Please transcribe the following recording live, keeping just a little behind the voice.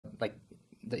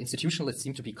the institutionalists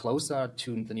seem to be closer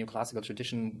to the neoclassical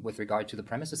tradition with regard to the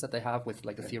premises that they have, with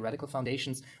like the theoretical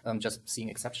foundations, just seeing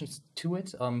exceptions to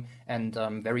it, and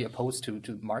very opposed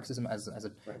to Marxism as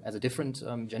a different,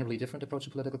 generally different approach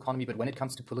to political economy. But when it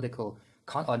comes to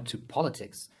to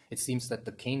politics, it seems that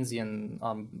the Keynesian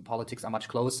politics are much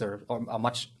closer, or are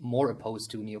much more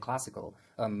opposed to neoclassical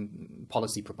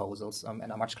policy proposals,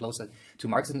 and are much closer to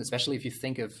Marxism, especially if you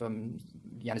think of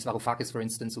Yanis Varoufakis, for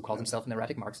instance, who calls himself an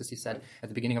erratic Marxist. He said at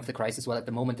the beginning of the crisis, well, at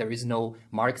the moment there is no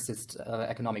Marxist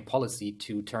economic policy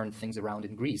to turn things around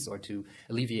in Greece or to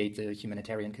alleviate the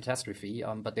humanitarian catastrophe,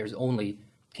 but there's only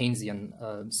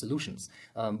Keynesian solutions.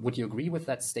 Would you agree with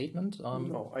that statement?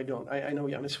 No, I don't. I know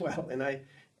Yanis well, and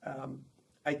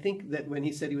I think that when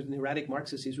he said he was an erratic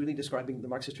Marxist, he's really describing the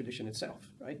Marxist tradition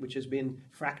itself, right, which has been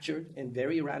fractured and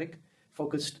very erratic,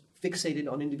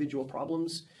 fixated on individual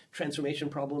problems, transformation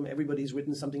problem. Everybody's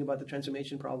written something about the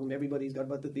transformation problem. Everybody's got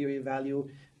about the theory of value.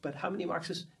 But how many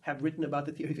Marxists have written about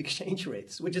the theory of exchange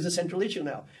rates, which is a central issue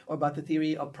now, or about the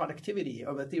theory of productivity,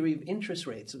 or the theory of interest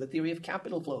rates, or the theory of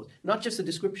capital flows? Not just the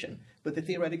description, but the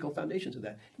theoretical foundations of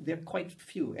that. They're quite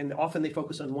few, and often they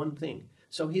focus on one thing.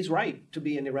 So he's right to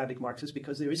be an erratic Marxist,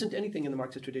 because there isn't anything in the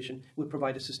Marxist tradition would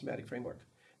provide a systematic framework.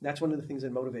 That's one of the things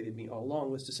that motivated me all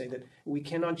along, was to say that we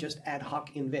cannot just ad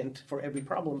hoc invent for every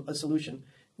problem a solution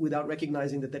without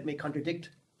recognizing that that may contradict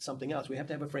something else. We have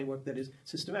to have a framework that is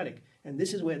systematic. And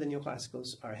this is where the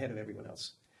neoclassicals are ahead of everyone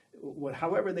else.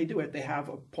 However they do it, they have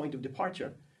a point of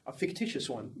departure, a fictitious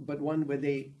one, but one where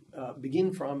they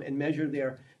begin from and measure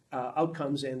their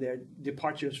outcomes and their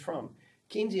departures from.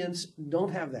 Keynesians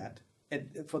don't have that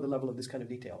for the level of this kind of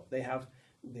detail. They have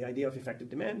the idea of effective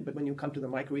demand, but when you come to the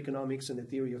microeconomics and the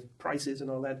theory of prices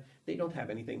and all that, they don't have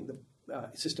anything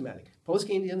systematic.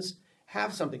 Post-Keynesians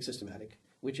have something systematic,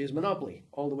 which is monopoly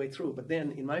all the way through. But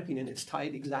then, in my opinion, it's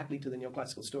tied exactly to the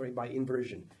neoclassical story by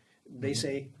inversion. They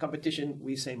say competition,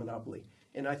 we say monopoly.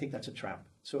 And I think that's a trap.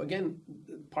 So again,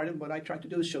 part of what I try to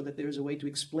do is show that there is a way to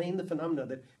explain the phenomena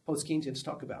that post-Keynesians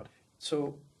talk about.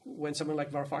 So when someone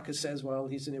like Varoufakis says, well,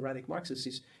 he's an erratic Marxist,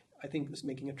 he's, I think, is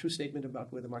making a true statement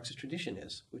about where the Marxist tradition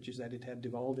is, which is that it had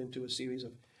devolved into a series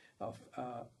of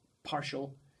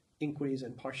partial inquiries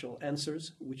and partial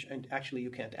answers, which and actually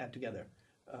you can't add together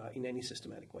in any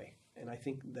systematic way. And I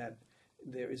think that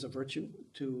there is a virtue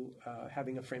to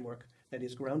having a framework that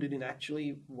is grounded in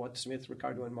actually what Smith,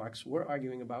 Ricardo, and Marx were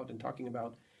arguing about and talking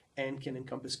about, and can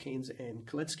encompass Keynes and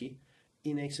Kalecki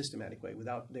in a systematic way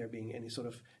without there being any sort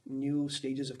of new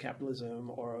stages of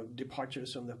capitalism or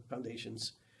departures from the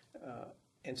foundations.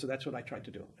 And so that's what I tried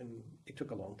to do. And it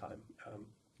took a long time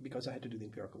because I had to do the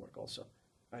empirical work also.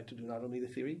 I had to do not only the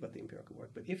theory, but the empirical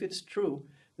work. But if it's true,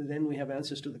 then we have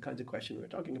answers to the kinds of questions we were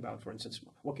talking about. For instance,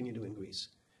 what can you do in Greece?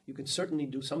 You can certainly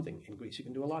do something in Greece. You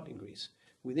can do a lot in Greece.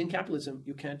 Within capitalism,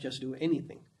 you can't just do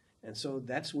anything. And so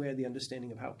that's where the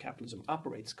understanding of how capitalism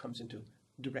operates comes into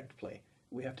direct play.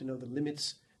 We have to know the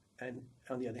limits and,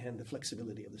 on the other hand, the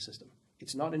flexibility of the system.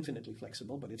 It's not infinitely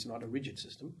flexible, but it's not a rigid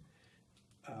system.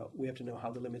 We have to know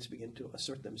how the limits begin to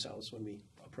assert themselves when we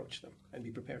approach them and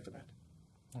be prepared for that.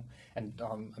 And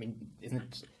I mean, isn't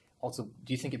it also,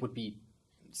 do you think it would be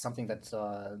something that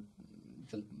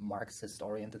the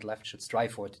Marxist-oriented left should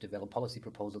strive for, to develop policy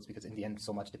proposals? Because in the end,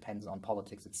 so much depends on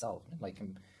politics itself. Like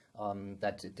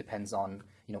that it depends on,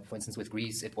 you know, for instance, with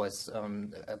Greece, it was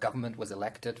a government was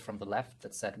elected from the left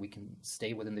that said we can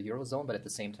stay within the Eurozone, but at the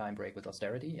same time break with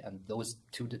austerity. And those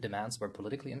two demands were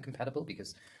politically incompatible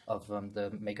because of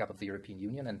the makeup of the European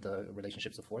Union and the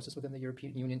relationships of forces within the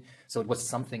European Union. So it was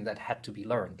something that had to be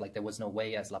learned. Like there was no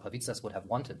way, as Lapavitsas would have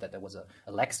wanted, that there was a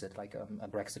Lexit, like a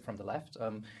Brexit from the left,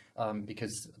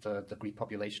 because the Greek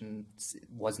population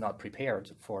was not prepared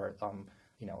for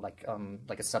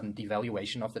like a sudden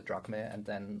devaluation of the drachma, and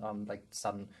then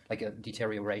like a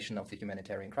deterioration of the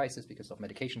humanitarian crisis because of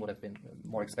medication would have been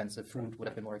more expensive, food would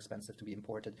have been more expensive to be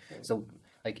imported. So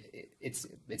like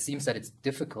it seems that it's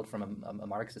difficult from a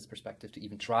Marxist perspective to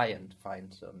even try and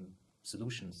find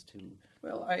solutions to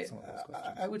some of those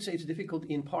questions. I would say it's difficult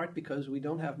in part because we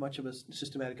don't have much of a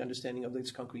systematic understanding of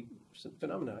these concrete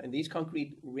phenomena and these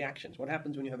concrete reactions. What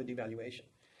happens when you have a devaluation?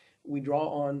 We draw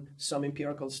on some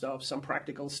empirical stuff, some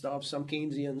practical stuff, some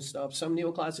Keynesian stuff, some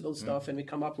neoclassical stuff, and we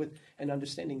come up with an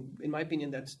understanding. In my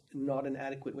opinion, that's not an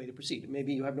adequate way to proceed.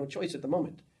 Maybe you have no choice at the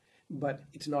moment, but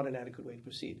it's not an adequate way to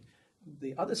proceed.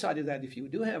 The other side of that, if you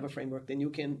do have a framework, then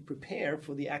you can prepare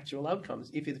for the actual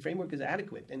outcomes. If the framework is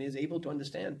adequate and is able to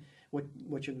understand what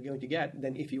you're going to get,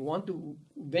 then if you want to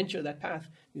venture that path,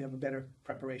 you have a better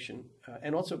preparation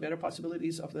and also better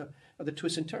possibilities of the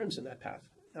twists and turns in that path.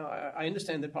 Now, I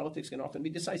understand that politics can often be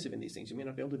decisive in these things. You may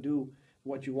not be able to do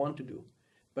what you want to do.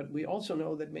 But we also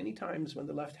know that many times when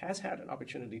the left has had an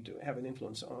opportunity to have an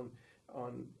influence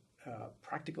on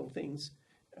practical things,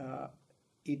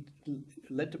 it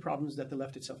led to problems that the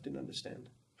left itself didn't understand.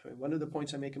 I mean, one of the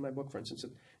points I make in my book, for instance,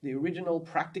 that the original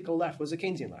practical left was the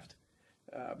Keynesian left,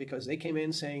 because they came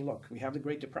in saying, look, we have the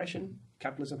Great Depression,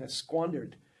 capitalism has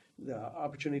squandered the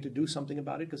opportunity to do something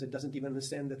about it because it doesn't even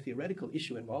understand the theoretical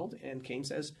issue involved, and Keynes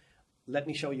says, let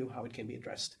me show you how it can be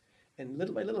addressed. And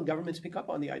little by little, governments pick up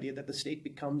on the idea that the state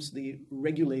becomes the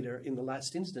regulator in the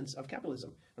last instance of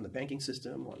capitalism, on the banking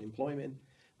system, on employment.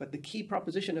 But the key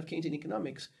proposition of Keynesian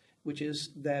economics, which is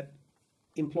that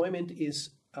employment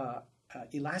is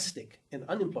elastic and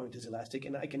unemployment is elastic,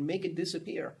 and I can make it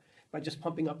disappear by just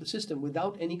pumping up the system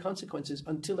without any consequences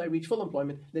until I reach full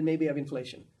employment, then maybe I have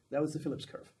inflation. That was the Phillips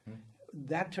curve.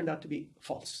 That turned out to be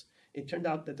false. It turned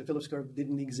out that the Phillips curve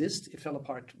didn't exist. It fell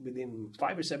apart within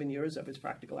 5 or 7 years of its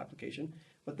practical application.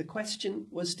 But the question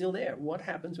was still there. What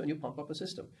happens when you pump up a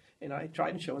system? And I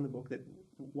tried to show in the book that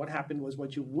what happened was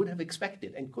what you would have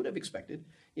expected and could have expected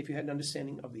if you had an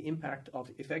understanding of the impact of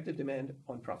effective demand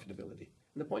on profitability.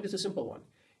 And the point is a simple one.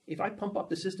 If I pump up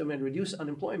the system and reduce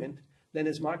unemployment, then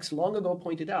as Marx long ago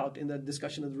pointed out in the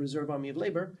discussion of the reserve army of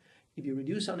labor, if you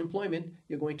reduce unemployment,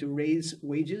 you're going to raise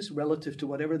wages relative to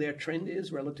whatever their trend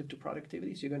is, relative to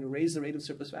productivity. So you're going to raise the rate of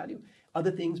surplus value.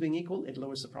 Other things being equal, it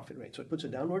lowers the profit rate. So it puts a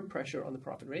downward pressure on the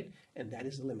profit rate, and that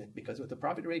is the limit. Because with the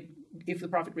profit rate, if the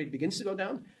profit rate begins to go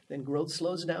down, then growth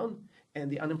slows down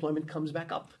and the unemployment comes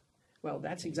back up. Well,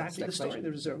 that's exactly the story of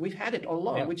the reserve. We've had it all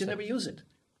along. We just never use it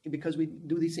because we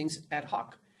do these things ad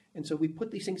hoc. And so we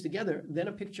put these things together, then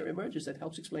a picture emerges that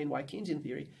helps explain why Keynesian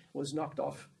theory was knocked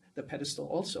off the pedestal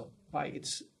also by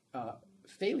its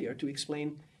failure to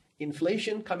explain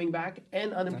inflation coming back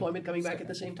and unemployment coming back at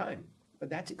the same time. But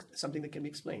that's something that can be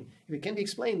explained. If it can be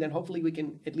explained, then hopefully we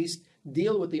can at least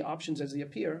deal with the options as they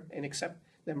appear and accept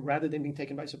them rather than being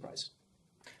taken by surprise.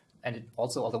 And it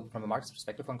also, although from a Marxist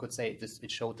perspective, one could say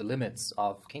it showed the limits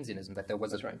of Keynesianism, that there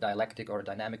was a dialectic or a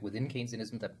dynamic within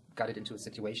Keynesianism that got it into a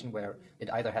situation where it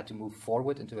either had to move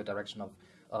forward into a direction of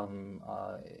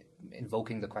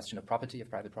invoking the question of property, of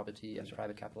private property and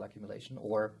private capital accumulation,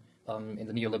 or in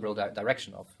the neoliberal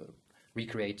direction of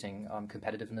recreating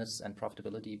competitiveness and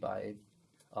profitability by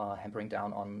hampering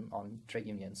down on trade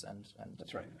unions and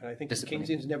that's right. And I think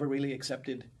Keynesians never really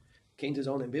accepted Keynes'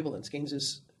 own ambivalence. Keynes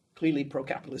is clearly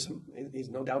pro-capitalism. There's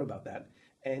no doubt about that.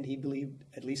 And he believed,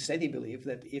 at least said he believed,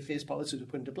 that if his policies were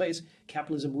put into place,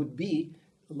 capitalism would be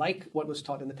like what was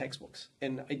taught in the textbooks,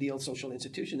 an ideal social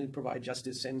institution that provide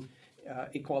justice and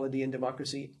equality and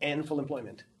democracy and full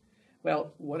employment.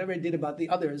 Well, whatever it did about the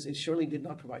others, it surely did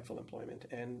not provide full employment.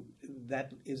 And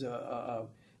that is a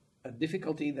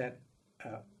difficulty that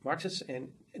Marxists and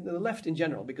the left in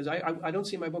general, because I don't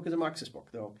see my book as a Marxist book,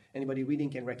 though anybody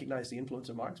reading can recognize the influence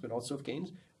of Marx, but also of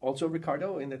Keynes, also of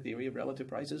Ricardo in the theory of relative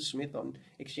prices, Smith on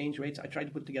exchange rates. I tried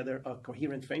to put together a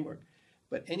coherent framework.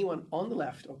 But anyone on the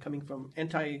left or coming from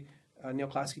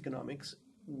anti-neoclassic economics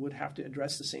would have to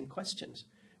address the same questions.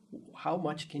 How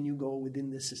much can you go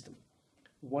within this system?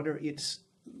 What are its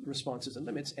responses and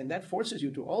limits? And that forces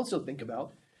you to also think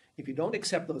about, if you don't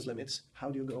accept those limits,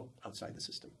 how do you go outside the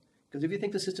system? Because if you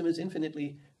think the system is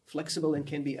infinitely flexible and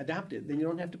can be adapted, then you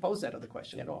don't have to pose that other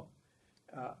question at all.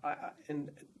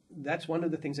 And that's one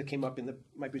of the things that came up in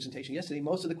my presentation yesterday.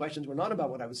 Most of the questions were not about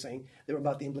what I was saying. They were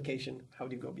about the implication. How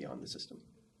do you go beyond the system?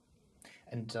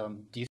 And do you